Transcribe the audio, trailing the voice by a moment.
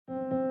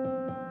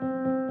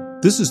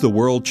This is the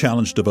World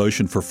Challenge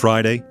devotion for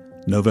Friday,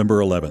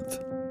 November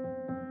 11th.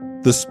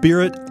 The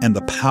Spirit and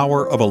the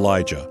Power of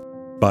Elijah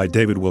by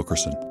David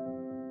Wilkerson.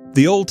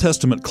 The Old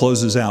Testament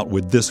closes out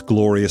with this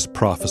glorious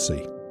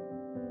prophecy.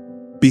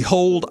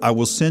 Behold, I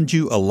will send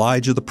you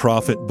Elijah the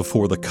prophet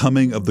before the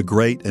coming of the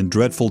great and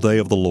dreadful day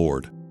of the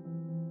Lord.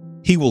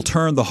 He will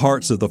turn the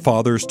hearts of the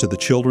fathers to the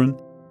children,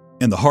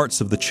 and the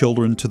hearts of the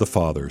children to the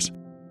fathers,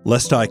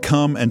 lest I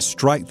come and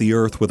strike the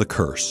earth with a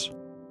curse.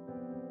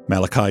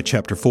 Malachi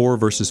chapter 4,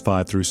 verses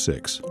 5 through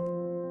 6.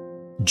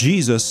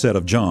 Jesus said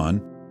of John,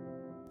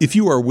 "If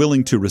you are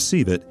willing to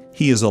receive it,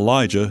 he is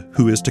Elijah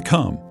who is to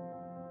come."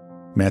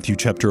 Matthew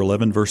chapter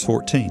 11, verse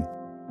 14.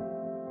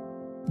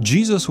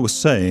 Jesus was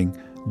saying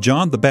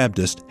John the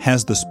Baptist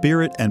has the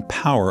spirit and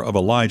power of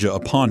Elijah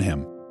upon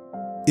him.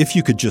 If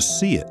you could just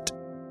see it.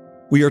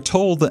 We are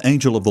told the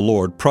angel of the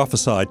Lord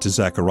prophesied to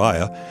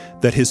Zechariah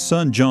that his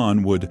son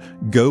John would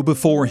go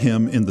before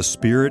him in the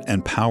spirit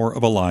and power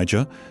of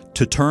Elijah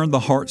to turn the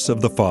hearts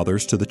of the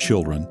fathers to the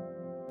children,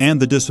 and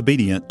the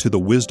disobedient to the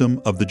wisdom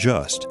of the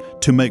just,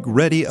 to make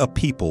ready a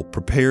people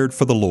prepared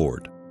for the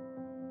Lord.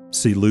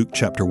 See Luke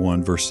chapter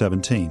 1, verse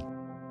 17.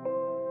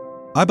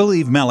 I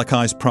believe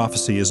Malachi's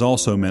prophecy is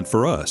also meant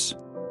for us.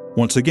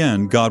 Once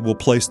again, God will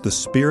place the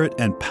spirit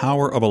and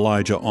power of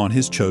Elijah on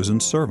his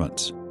chosen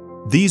servants.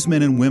 These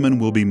men and women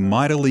will be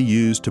mightily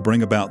used to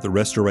bring about the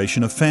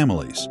restoration of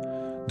families.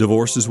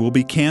 Divorces will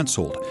be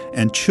canceled,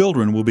 and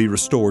children will be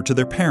restored to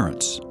their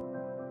parents.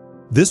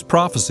 This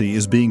prophecy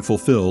is being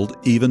fulfilled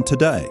even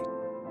today.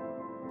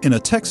 In a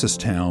Texas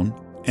town,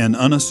 an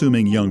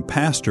unassuming young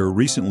pastor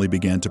recently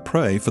began to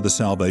pray for the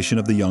salvation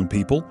of the young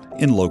people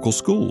in local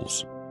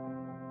schools.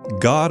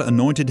 God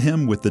anointed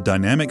him with the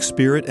dynamic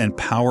spirit and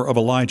power of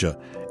Elijah,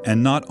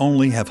 and not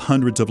only have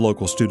hundreds of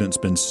local students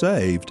been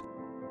saved,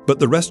 but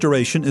the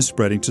restoration is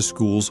spreading to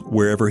schools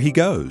wherever he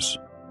goes.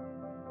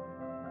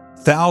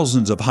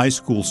 Thousands of high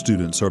school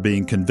students are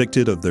being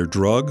convicted of their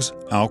drugs,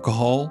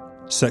 alcohol,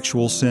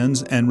 sexual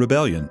sins, and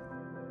rebellion.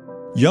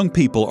 Young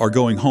people are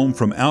going home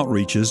from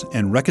outreaches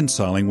and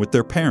reconciling with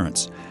their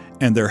parents,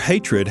 and their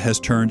hatred has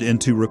turned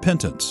into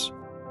repentance.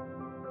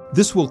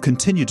 This will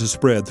continue to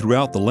spread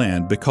throughout the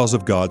land because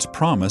of God's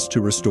promise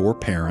to restore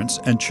parents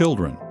and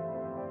children.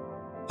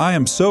 I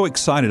am so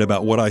excited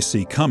about what I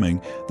see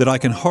coming that I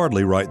can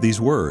hardly write these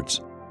words.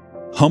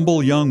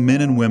 Humble young men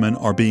and women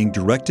are being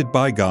directed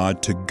by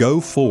God to go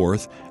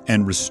forth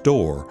and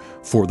restore,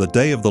 for the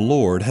day of the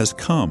Lord has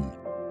come.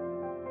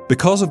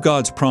 Because of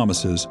God's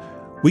promises,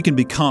 we can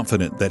be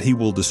confident that He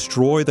will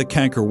destroy the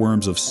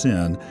cankerworms of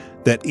sin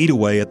that eat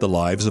away at the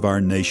lives of our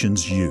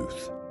nation's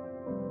youth.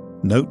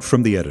 Note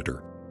from the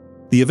editor.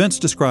 The events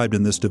described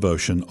in this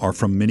devotion are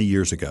from many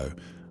years ago,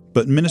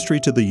 but ministry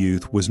to the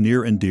youth was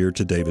near and dear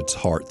to David's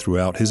heart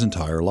throughout his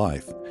entire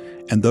life,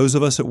 and those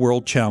of us at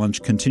World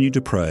Challenge continue to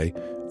pray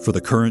for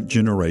the current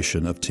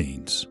generation of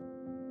teens.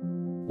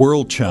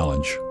 World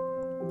Challenge,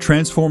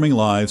 transforming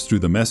lives through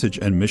the message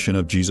and mission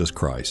of Jesus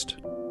Christ.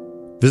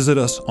 Visit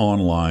us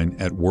online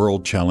at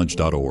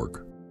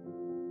worldchallenge.org.